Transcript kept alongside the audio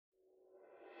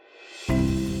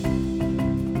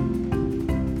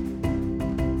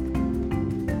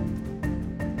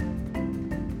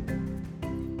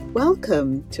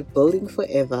Welcome to Building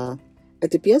Forever, a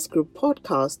De Beers Group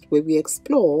podcast where we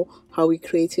explore how we're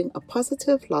creating a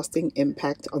positive, lasting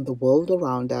impact on the world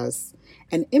around us,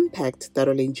 an impact that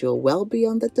will endure well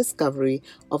beyond the discovery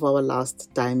of our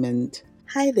last diamond.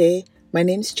 Hi there, my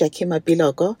name's Jackie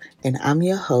Mabilogo, and I'm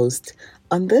your host.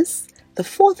 On this, the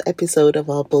fourth episode of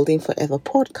our Building Forever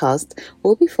podcast,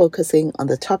 will be focusing on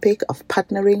the topic of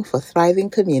partnering for thriving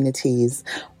communities,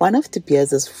 one of De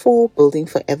Beers' 4 Building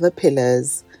Forever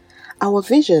pillars. Our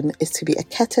vision is to be a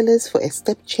catalyst for a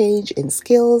step change in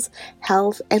skills,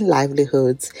 health, and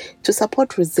livelihoods to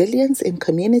support resilience in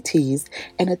communities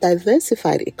and a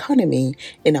diversified economy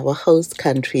in our host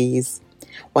countries.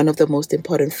 One of the most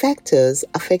important factors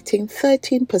affecting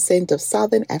 13% of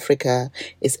Southern Africa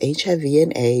is HIV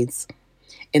and AIDS.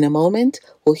 In a moment,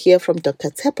 we'll hear from Dr.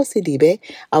 Tshepo Sidibe,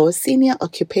 our Senior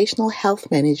Occupational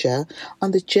Health Manager,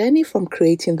 on the journey from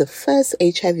creating the first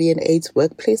HIV and AIDS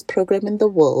workplace program in the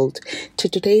world to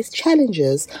today's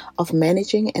challenges of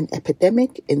managing an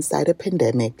epidemic inside a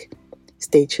pandemic.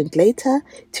 Stay tuned later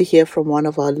to hear from one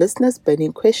of our listeners'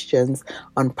 burning questions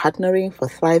on partnering for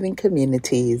thriving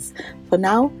communities. For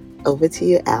now, over to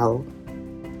you, Al.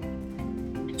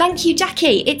 Thank you,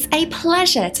 Jackie. It's a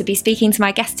pleasure to be speaking to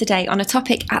my guest today on a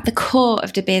topic at the core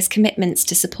of De Beers' commitments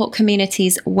to support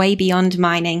communities way beyond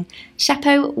mining.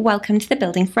 Tshepo, welcome to the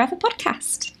Building Forever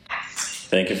podcast.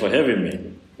 Thank you for having me.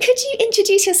 Could you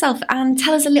introduce yourself and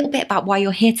tell us a little bit about why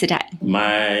you're here today?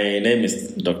 My name is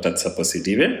Dr. Tshepo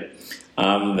Sidibe.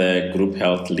 I'm the Group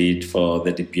Health Lead for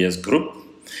the De Beers Group,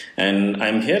 and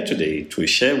I'm here today to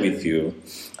share with you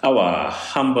our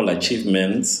humble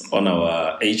achievements on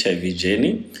our HIV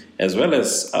journey, as well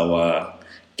as our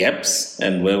gaps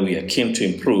and where we are keen to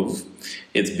improve.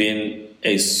 It's been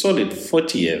a solid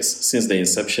 40 years since the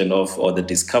inception of or the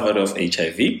discovery of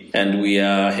HIV, and we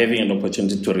are having an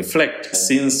opportunity to reflect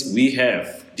since we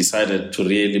have decided to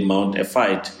really mount a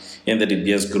fight in the De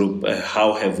Beers Group.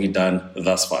 How have we done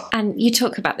thus far? And you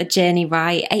talk about the journey,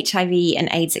 right? HIV and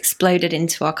AIDS exploded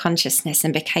into our consciousness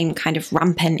and became kind of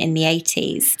rampant in the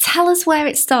 80s. Tell us where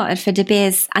it started for De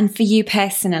Beers and for you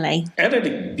personally. At a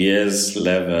De Beers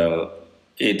level,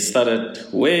 it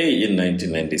started way in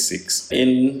 1996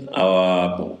 in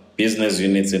our business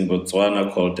units in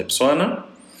Botswana called Debswana.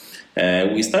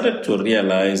 We started to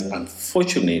realize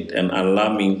unfortunate and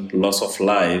alarming loss of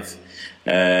life.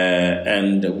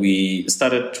 And we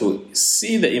started to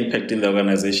see the impact in the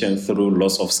organization through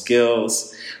loss of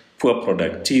skills, poor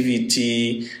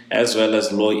productivity, as well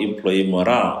as low employee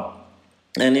morale.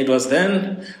 And it was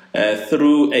then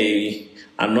through a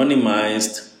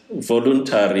anonymized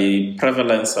voluntary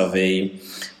prevalence survey,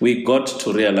 we got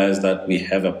to realize that we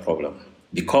have a problem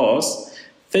because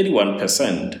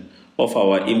 31% of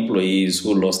our employees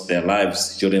who lost their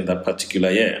lives during that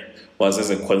particular year was as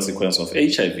a consequence of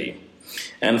HIV.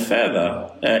 And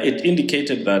further, it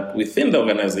indicated that within the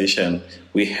organization,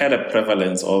 we had a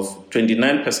prevalence of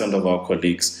 29% of our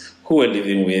colleagues who were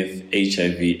living with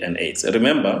HIV and AIDS.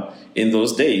 Remember, in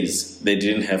those days, they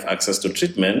didn't have access to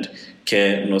treatment,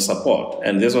 care, no support.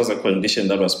 And this was a condition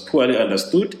that was poorly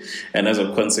understood, and as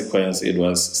a consequence, it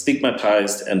was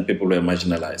stigmatized and people were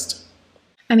marginalized.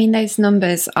 I mean, those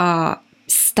numbers are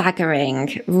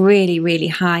staggering, really, really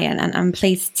high, and I'm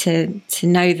pleased to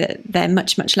know that they're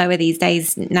much, much lower these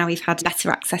days. Now we've had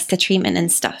better access to treatment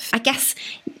and stuff. I guess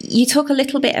you talk a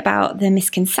little bit about the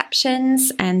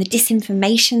misconceptions and the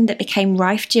disinformation that became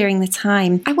rife during the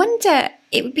time. I wonder,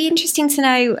 it would be interesting to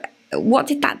know, what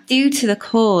did that do to the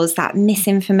cause, that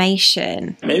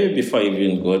misinformation? Maybe before I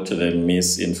even go to the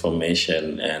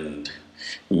misinformation and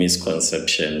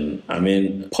misconception,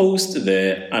 post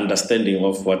the understanding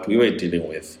of what we were dealing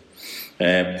with,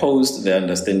 post the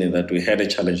understanding that we had a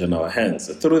challenge on our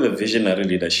hands. Through the visionary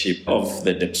leadership of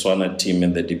the Debswana team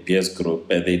and the De Beers Group,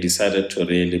 they decided to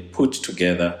really put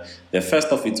together the first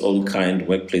of its own kind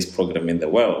workplace program in the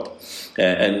world.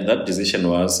 And that decision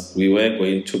was we were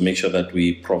going to make sure that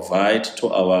we provide to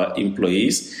our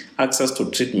employees access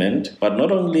to treatment, but not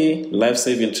only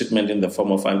life-saving treatment in the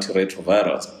form of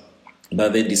antiretrovirals,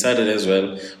 but they decided as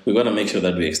well, we're going to make sure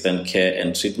that we extend care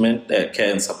and treatment, care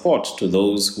and support to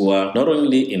those who are not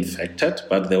only infected,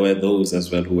 but there were those as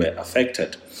well who were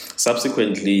affected.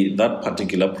 Subsequently, that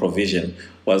particular provision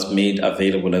was made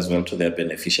available as well to their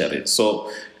beneficiaries.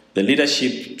 So the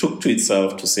leadership took to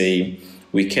itself to say,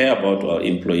 we care about our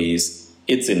employees,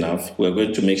 it's enough, we're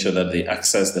going to make sure that they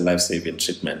access the life-saving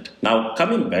treatment. Now,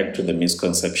 coming back to the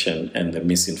misconception and the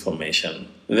misinformation,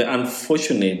 the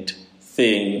unfortunate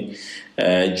thing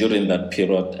during that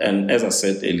period, and as I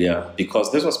said earlier,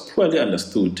 because this was poorly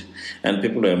understood and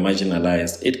people were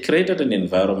marginalized, it created an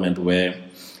environment where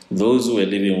those who were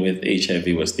living with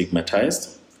HIV were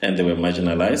stigmatized and they were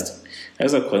marginalized.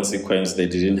 As a consequence, they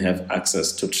didn't have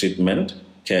access to treatment,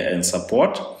 care, and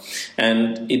support.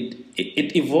 And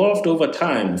it evolved over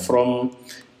time from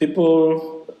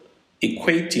people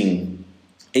equating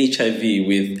HIV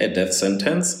with a death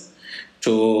sentence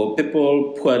to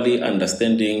people poorly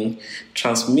understanding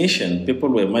transmission. People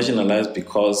were marginalized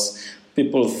because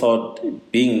people thought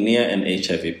being near an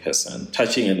HIV person,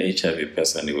 touching an HIV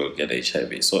person, you will get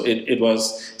HIV. So it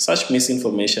was such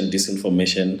misinformation,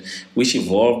 disinformation, which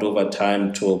evolved over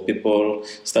time to people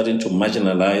starting to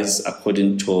marginalize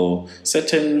according to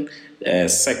certain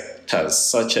sectors,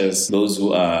 such as those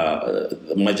who are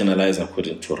marginalized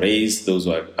according to race, those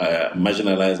who are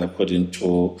marginalized according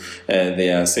to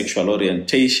their sexual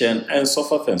orientation, and so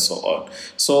forth and so on.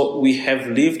 So we have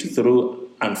lived through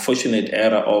unfortunate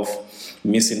era of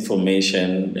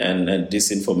misinformation and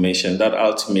disinformation that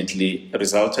ultimately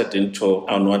resulted into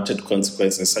unwanted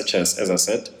consequences, such as I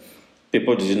said,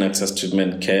 people didn't access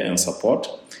treatment, care, and support.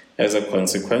 As a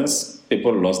consequence,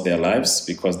 people lost their lives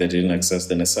because they didn't access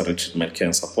the necessary treatment, care,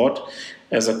 and support.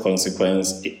 As a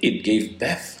consequence, it gave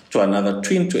birth to another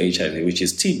twin to HIV, which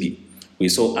is TB. We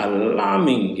saw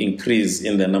alarming increase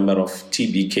in the number of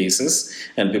TB cases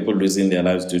and people losing their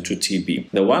lives due to TB.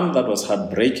 The one that was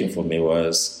heartbreaking for me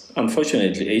was,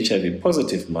 unfortunately,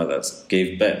 HIV-positive mothers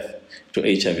gave birth to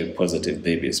HIV-positive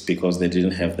babies because they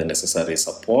didn't have the necessary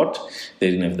support, they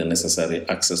didn't have the necessary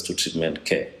access to treatment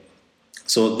care.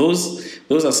 So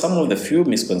those are some of the few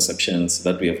misconceptions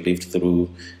that we have lived through,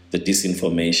 the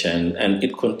disinformation, and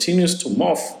it continues to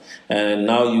morph. And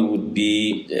now you would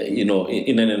be,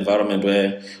 in an environment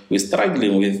where we're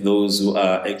struggling with those who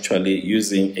are actually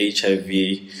using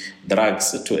HIV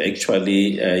drugs to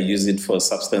actually use it for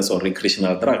substance or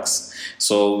recreational drugs.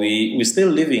 So we're still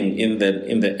living in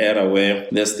the era where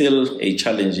there's still a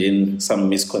challenge in some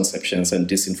misconceptions and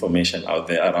disinformation out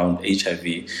there around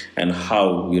HIV and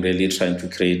how we're really trying to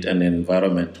create an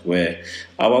environment where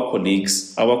our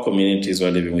colleagues, our communities who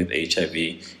are living with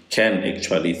HIV can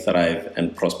actually thrive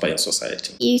and prosper in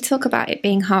society. You talk about it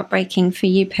being heartbreaking for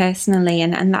you personally,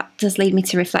 and that does lead me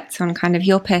to reflect on kind of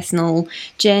your personal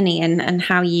journey and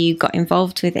how you got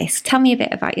involved with this. Tell me a bit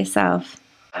about yourself.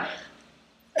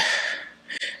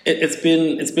 It's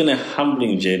been a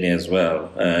humbling journey as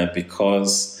well,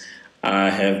 because I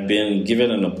have been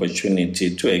given an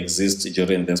opportunity to exist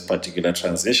during this particular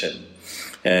transition.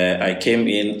 I came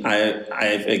in,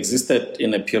 I've existed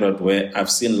in a period where I've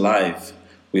seen life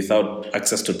without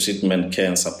access to treatment, care,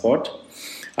 and support.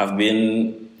 I've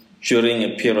been during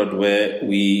a period where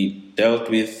we dealt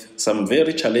with some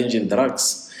very challenging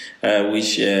drugs,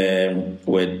 which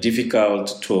were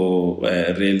difficult to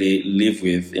really live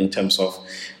with in terms of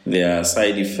their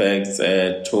side effects.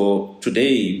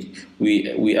 Today,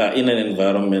 we are in an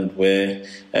environment where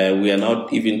we are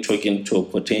not even talking to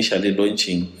potentially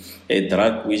launching a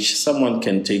drug which someone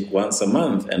can take once a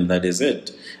month, and that is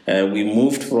it. We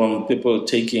moved from people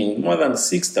taking more than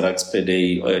 6 drugs per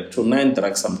day to 9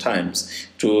 drugs sometimes,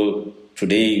 to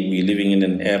today we're living in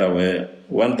an era where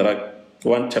one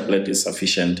tablet is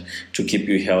sufficient to keep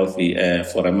you healthy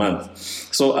for a month.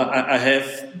 So I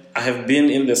have been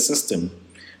in the system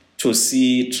to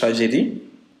see tragedy.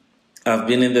 I've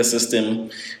been in the system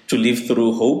to live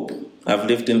through hope. I've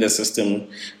lived in the system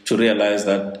to realize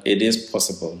that it is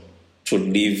possible to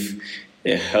live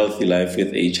a healthy life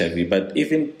with HIV. But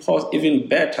even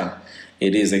better,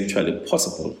 it is actually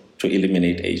possible to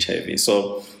eliminate HIV.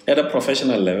 So at a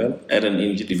professional level, at an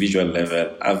individual level,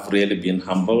 I've really been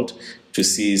humbled to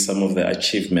see some of the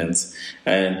achievements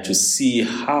and to see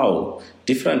how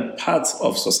different parts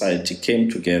of society came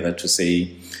together to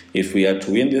say, if we are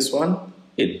to win this one,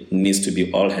 it needs to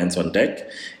be all hands on deck.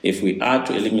 If we are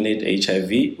to eliminate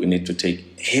HIV, we need to take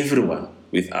everyone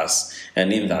with us.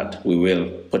 And in that, we will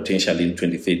potentially in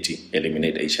 2030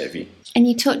 eliminate HIV. And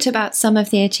you talked about some of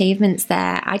the achievements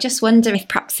there. I just wonder if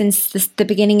perhaps since the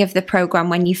beginning of the programme,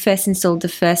 when you first installed the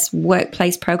first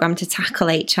workplace programme to tackle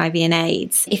HIV and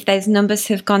AIDS, if those numbers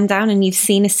have gone down and you've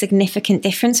seen a significant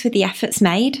difference with the efforts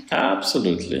made?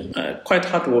 Absolutely. Quite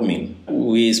heartwarming.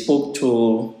 We spoke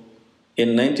to,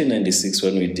 in 1996,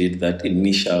 when we did that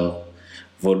initial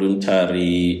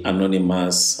voluntary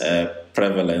anonymous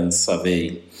prevalence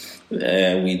survey,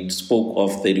 we spoke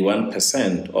of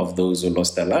 31% of those who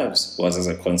lost their lives was as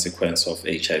a consequence of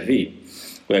HIV.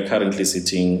 We are currently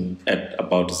sitting at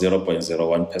about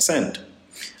 0.01%.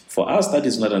 For us, that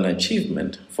is not an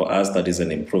achievement. For us, that is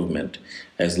an improvement.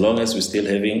 As long as we're still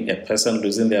having a person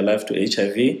losing their life to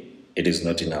HIV, it is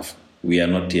not enough. We are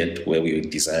not yet where we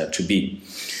desire to be.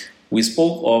 We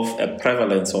spoke of a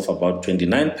prevalence of about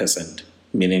 29%.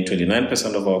 meaning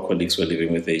 29% of our colleagues were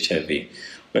living with HIV.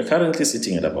 We're currently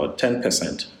sitting at about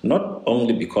 10%, not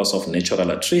only because of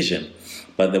natural attrition,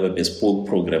 but there were bespoke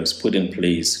programs put in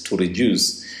place to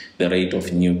reduce the rate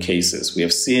of new cases. We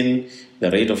have seen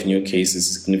the rate of new cases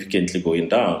significantly going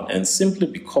down, and simply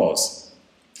because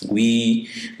we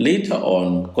later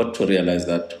on got to realize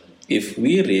that if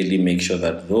we really make sure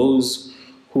that those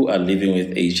who are living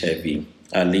with HIV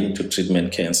are linked to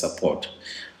treatment, care, and support,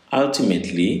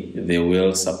 ultimately they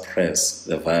will suppress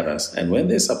the virus. And when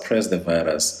they suppress the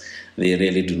virus, they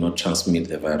really do not transmit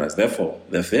the virus. Therefore,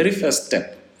 the very first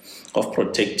step of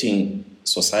protecting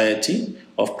society,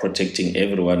 of protecting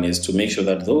everyone, is to make sure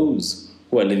that those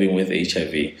who are living with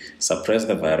HIV suppress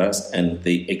the virus and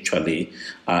they actually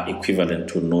are equivalent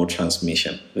to no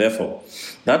transmission. Therefore,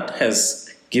 that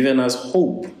has given us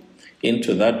hope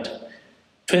into that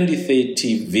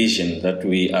 2030 vision that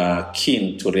we are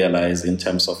keen to realize in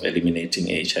terms of eliminating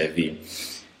HIV.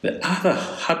 The other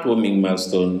heartwarming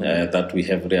milestone that we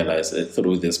have realized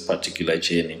through this particular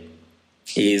journey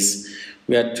is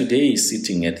we are today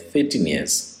sitting at 13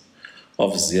 years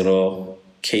of zero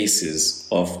cases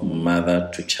of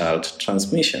mother-to-child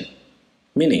transmission.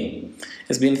 Meaning,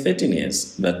 it's been 13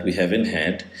 years that we haven't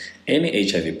had any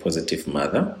HIV-positive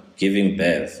mother giving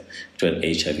birth to an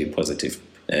HIV-positive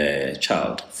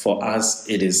child. For us,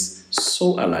 it is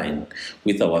so aligned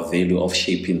with our value of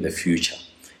shaping the future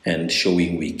and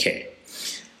showing we care.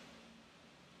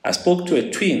 I spoke to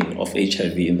a twin of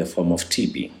HIV in the form of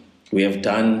TB. We have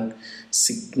done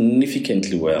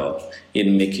significantly well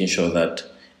in making sure that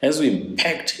as we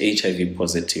impact HIV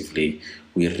positively,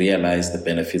 we realize the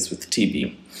benefits with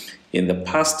TB. In the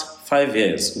past 5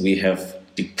 years, we have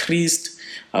decreased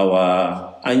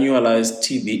our annualized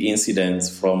TB incidence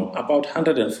from about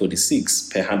 146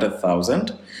 per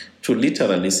 100,000 to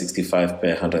literally 65 per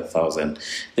 100,000.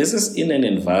 This is in an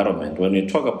environment, when we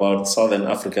talk about Southern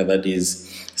Africa that is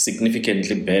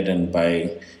significantly burdened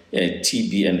by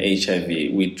TB and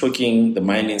HIV, we're talking the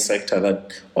mining sector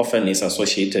that often is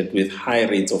associated with high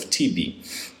rates of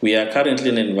TB. We are currently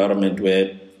in an environment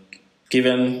where,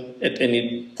 given at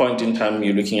any point in time,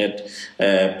 you're looking at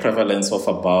prevalence of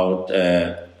about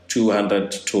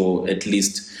 200 to at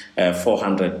least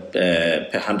 400 per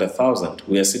 100,000.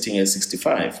 We are sitting at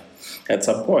 65. At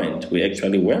some point, we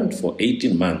actually went for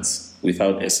 18 months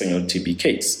without a single TB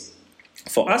case.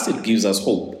 For us, it gives us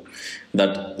hope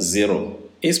that zero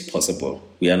is possible.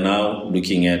 We are now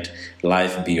looking at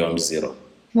life beyond zero.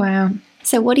 Wow.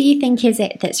 So what do you think is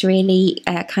it that's really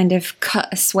kind of cut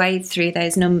a swathe through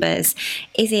those numbers?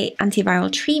 Is it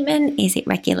antiviral treatment? Is it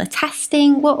regular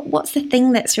testing? What's the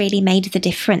thing that's really made the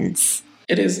difference?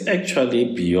 It is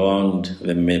actually beyond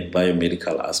the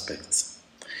biomedical aspects.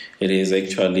 It is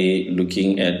actually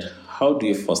looking at how do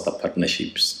you foster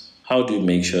partnerships? How do you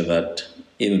make sure that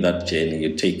in that journey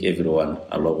you take everyone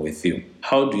along with you?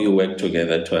 How do you work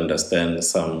together to understand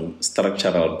some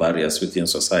structural barriers within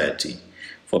society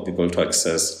for people to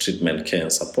access treatment, care,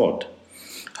 and support?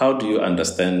 How do you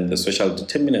understand the social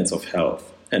determinants of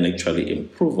health and actually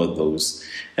improve on those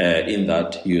in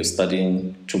that you're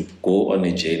starting to go on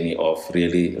a journey of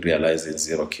really realizing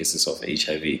zero cases of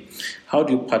HIV? How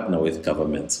do you partner with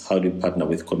governments? How do you partner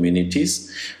with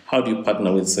communities? How do you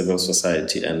partner with civil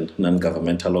society and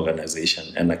non-governmental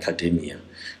organization and academia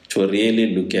to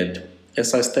really look at a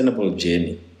sustainable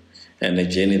journey and a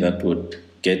journey that would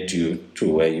get you to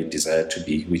where you desire to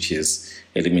be, which is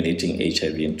eliminating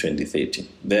HIV in 2030.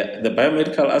 The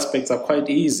biomedical aspects are quite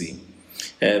easy.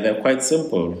 They're quite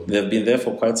simple. They've been there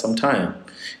for quite some time.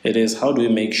 It is how do we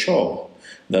make sure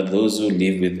that those who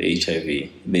live with HIV,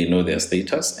 they know their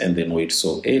status and they know it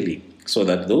so early, so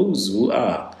that those who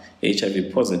are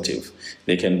HIV positive,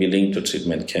 they can be linked to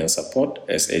treatment, care, and support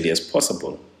as early as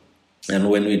possible. And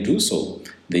when we do so,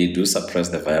 they do suppress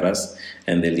the virus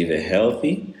and they live a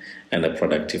healthy and a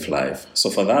productive life. So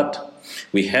for that,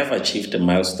 we have achieved a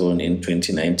milestone in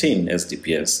 2019 as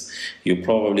DPS. You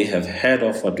probably have heard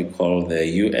of what we call the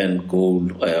UN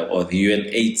goal or the UN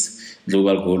AIDS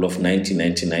global goal of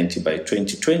 90-90-90 by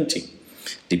 2020.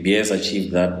 DPS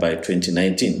achieved that by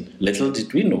 2019. Little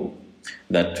did we know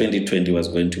that 2020 was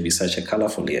going to be such a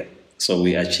colorful year. So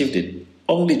we achieved it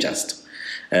only just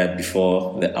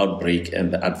before the outbreak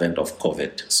and the advent of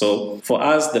COVID. So for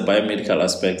us, the biomedical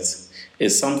aspects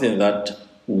is something that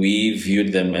we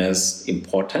viewed them as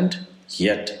important,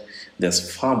 yet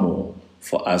there's far more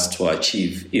for us to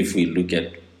achieve if we look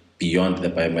at beyond the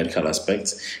biomedical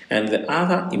aspects. And the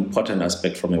other important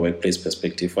aspect from a workplace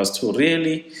perspective was to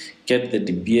really get the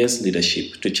DBS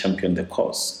leadership to champion the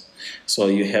cause. So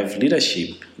you have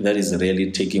leadership that is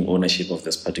really taking ownership of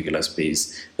this particular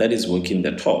space, that is working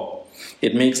the talk.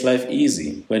 It makes life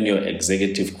easy when your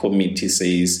executive committee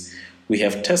says, we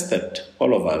have tested,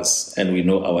 all of us, and we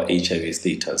know our HIV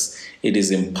status. It is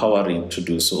empowering to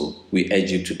do so. We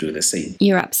urge you to do the same.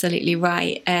 You're absolutely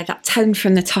right. That tone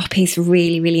from the top is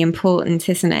really, really important,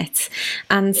 isn't it?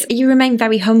 And you remain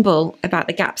very humble about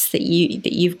the gaps that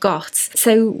you've got.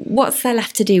 So what's there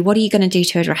left to do? What are you going to do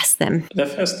to address them? The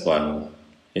first one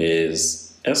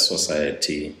is, as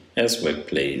society, as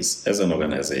workplace, as an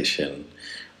organization,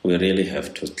 we really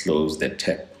have to close the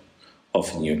tap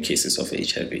of new cases of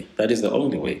HIV. That is the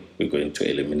only way we're going to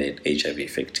eliminate HIV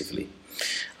effectively.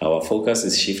 Our focus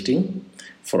is shifting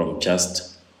from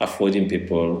just affording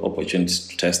people opportunities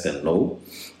to test and know,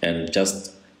 and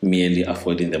just merely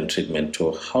affording them treatment,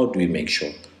 to how do we make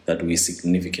sure that we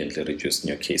significantly reduce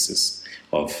new cases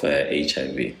of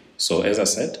HIV. So as I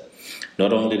said,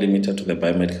 not only limited to the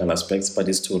biomedical aspects, but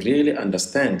is to really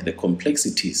understand the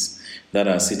complexities that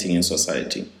are sitting in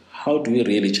society. How do we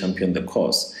really champion the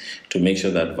cause to make sure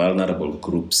that vulnerable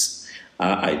groups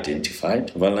are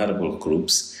identified, vulnerable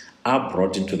groups are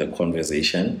brought into the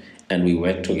conversation, and we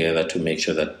work together to make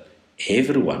sure that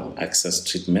everyone access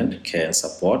treatment, care, and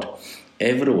support.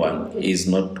 Everyone is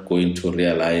not going to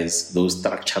realize those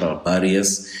structural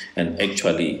barriers and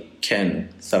actually can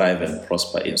thrive and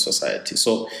prosper in society.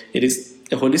 So it is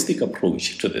a holistic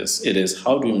approach to this. It is,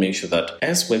 how do we make sure that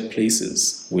as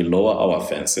workplaces we lower our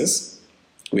fences,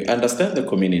 we understand the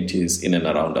communities in and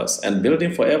around us, and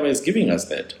Building Forever is giving us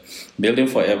that. Building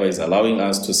Forever is allowing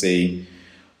us to say,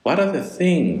 what are the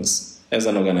things as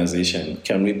an organization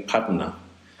can we partner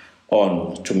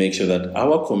on to make sure that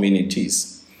our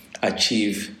communities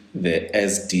achieve the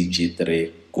SDG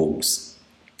 3 goals?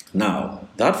 Now,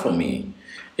 that for me,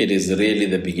 it is really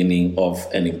the beginning of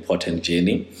an important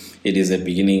journey. It is a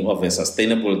beginning of a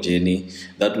sustainable journey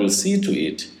that will see to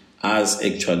it as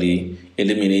actually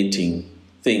eliminating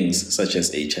things such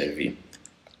as HIV.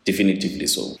 Definitively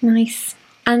so. Nice.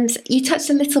 And you touched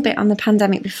a little bit on the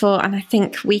pandemic before, and I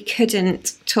think we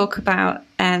couldn't talk about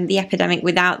the epidemic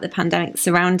without the pandemic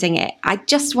surrounding it. I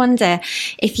just wonder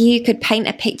if you could paint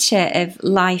a picture of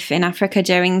life in Africa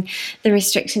during the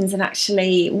restrictions, and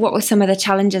actually what were some of the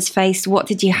challenges faced? What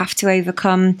did you have to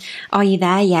overcome? Are you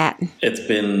there yet? It's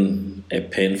been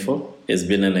it's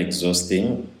been an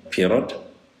exhausting period.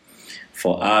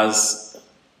 For us,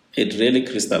 it really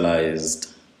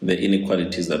crystallized the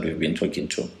inequalities that we've been talking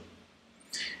to.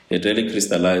 It really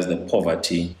crystallized the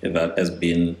poverty that has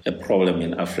been a problem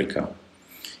in Africa.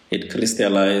 It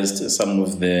crystallized some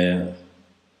of the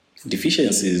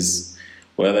deficiencies,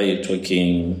 whether you're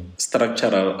talking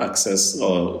structural access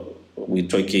or we're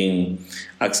talking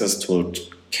access to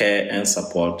care and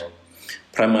support,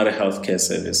 primary healthcare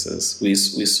services. We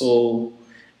saw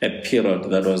a period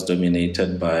that was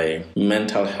dominated by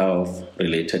mental health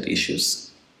related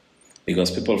issues, because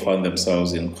people found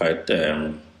themselves in quite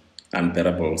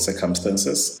unbearable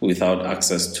circumstances without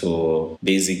access to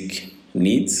basic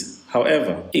needs.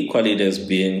 However, equally, it has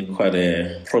been quite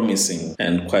a promising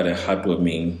and quite a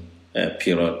heartwarming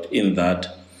period, in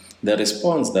that the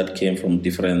response that came from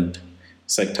different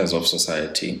sectors of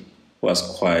society was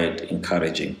quite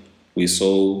encouraging. We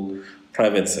saw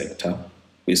private sector,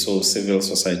 we saw civil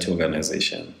society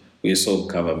organization, we saw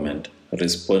government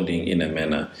responding in a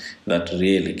manner that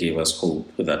really gave us hope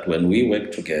that when we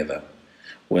work together,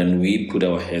 when we put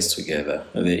our heads together,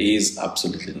 there is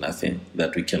absolutely nothing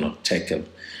that we cannot tackle.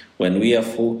 When we are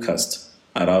focused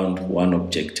around one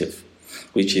objective,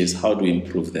 which is how do we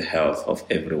improve the health of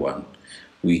everyone,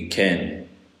 we can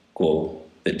go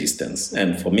the distance.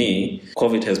 And for me,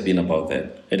 COVID has been about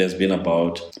that. It has been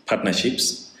about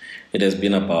partnerships. It has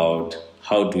been about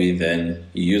how do we then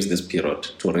use this period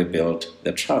to rebuild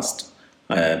the trust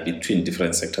between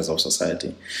different sectors of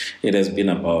society. It has been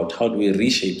about how do we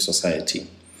reshape society?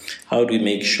 How do we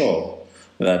make sure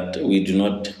that we do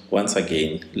not once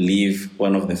again leave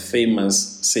one of the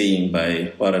famous saying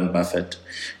by Warren Buffett,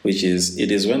 which is,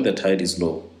 it is when the tide is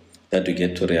low that we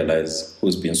get to realize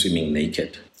who's been swimming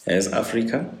naked. As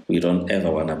Africa, we don't ever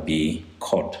want to be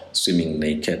caught swimming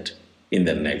naked in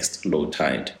the next low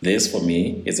tide. This, for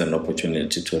me, is an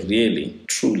opportunity to really,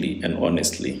 truly, and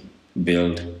honestly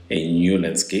build a new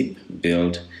landscape,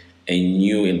 build a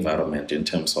new environment in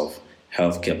terms of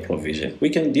healthcare provision. We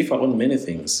can differ on many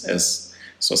things as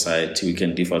society, we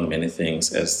can differ on many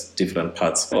things as different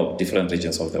parts of different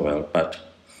regions of the world, but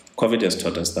COVID has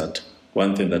taught us that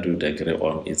one thing that we would agree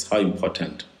on is how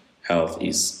important health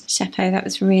is. Shepo, that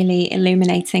was really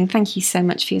illuminating. Thank you so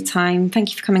much for your time.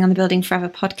 Thank you for coming on the Building Forever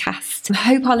podcast. I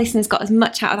hope our listeners got as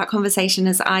much out of that conversation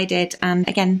as I did. And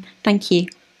again, thank you.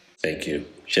 Thank you.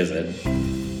 Cheers, Ed.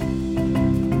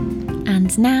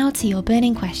 And now to your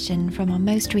burning question from our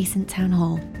most recent town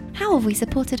hall. How have we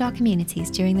supported our communities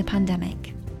during the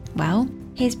pandemic? Well,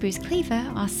 here's Bruce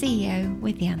Cleaver, our CEO,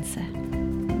 with the answer.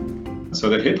 So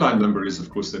the headline number is, of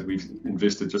course, that we've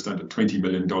invested just under $20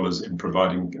 million in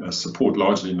providing support,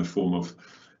 largely in the form of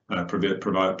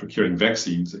procuring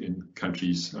vaccines in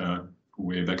countries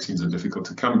where vaccines are difficult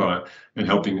to come by, and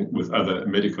helping with other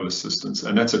medical assistance.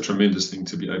 And that's a tremendous thing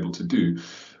to be able to do.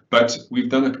 But we've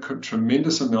done a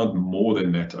tremendous amount more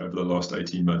than that over the last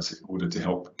 18 months in order to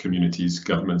help communities,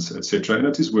 governments, etc. And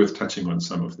it is worth touching on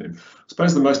some of them. I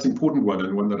suppose the most important one,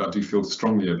 and one that I do feel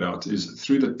strongly about, is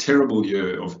through the terrible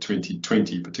year of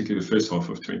 2020, particularly the first half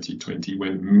of 2020,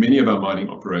 when many of our mining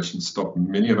operations stopped,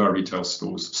 many of our retail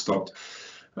stores stopped,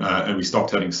 and we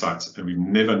stopped having sites. And we've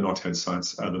never not had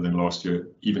sites other than last year,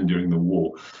 even during the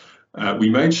war. We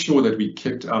made sure that we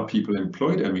kept our people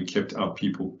employed and we kept our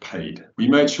people paid. We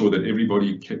made sure that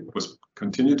everybody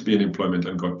continued to be in employment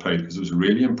and got paid, because it was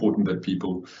really important that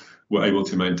people were able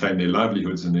to maintain their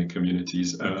livelihoods in their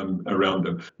communities around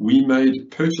them. We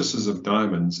made purchases of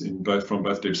diamonds from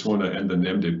both Debswana and the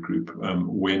Namdeb group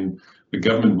when the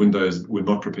government windows were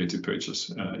not prepared to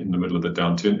purchase in the middle of the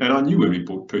downturn. And I knew when we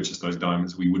purchased those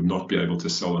diamonds, we would not be able to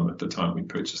sell them at the time we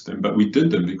purchased them. But we did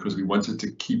them because we wanted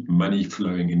to keep money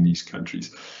flowing in these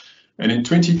countries. And in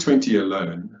 2020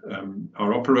 alone,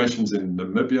 our operations in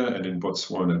Namibia and in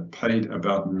Botswana paid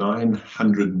about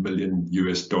 $900 million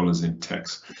in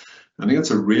tax. I think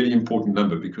that's a really important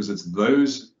number, because it's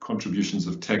those contributions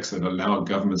of tax that allow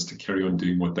governments to carry on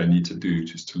doing what they need to do,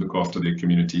 just to look after their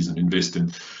communities and invest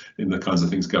in the kinds of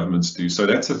things governments do. So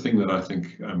that's a thing that I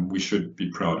think we should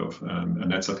be proud of.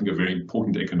 And that's, I think, a very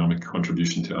important economic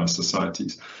contribution to our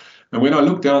societies. And when I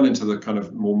look down into the kind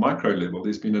of more micro level,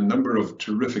 there's been a number of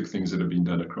terrific things that have been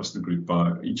done across the group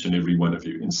by each and every one of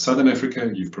you. In Southern Africa,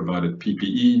 you've provided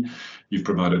PPE, you've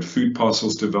provided food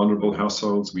parcels to vulnerable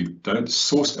households, we've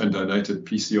sourced and donated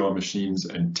PCR machines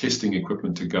and testing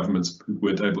equipment to governments who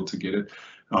weren't able to get it.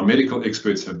 Our medical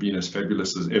experts have been as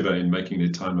fabulous as ever in making their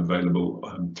time available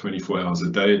 24 hours a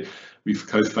day. We've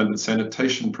co-funded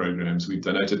sanitation programs, we've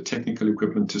donated technical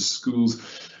equipment to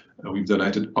schools. We've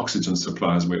donated oxygen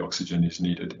supplies where oxygen is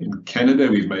needed. In Canada,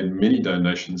 we've made many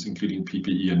donations, including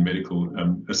PPE and medical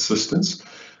assistance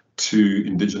to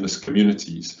Indigenous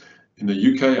communities. In the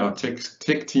UK, our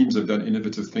tech teams have done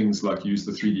innovative things like use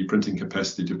the 3D printing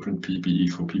capacity to print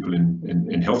PPE for people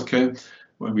in healthcare.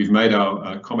 Well, we've made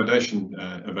our accommodation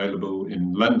available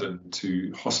in London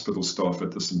to hospital staff at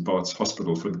the St. Bart's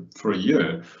Hospital for a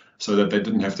year, so that they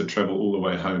didn't have to travel all the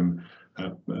way home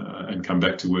and come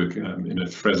back to work in a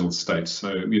frazzled state.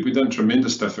 So we've done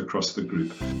tremendous stuff across the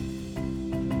group.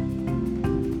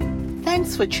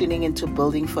 Thanks for tuning into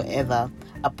Building Forever,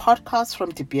 a podcast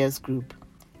from De Beers Group.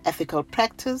 Ethical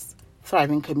practice,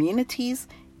 thriving communities,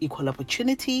 equal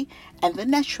opportunity, and the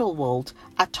natural world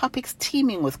are topics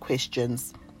teeming with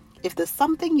questions. If there's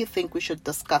something you think we should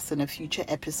discuss in a future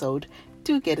episode,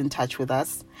 do get in touch with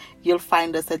us. You'll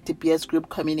find us at De Beers Group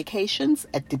Communications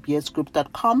at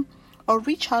debeersgroup.com, or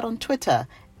reach out on Twitter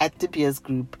at De Beers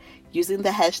Group using the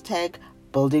hashtag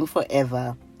Building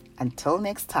Forever. Until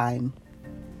next time.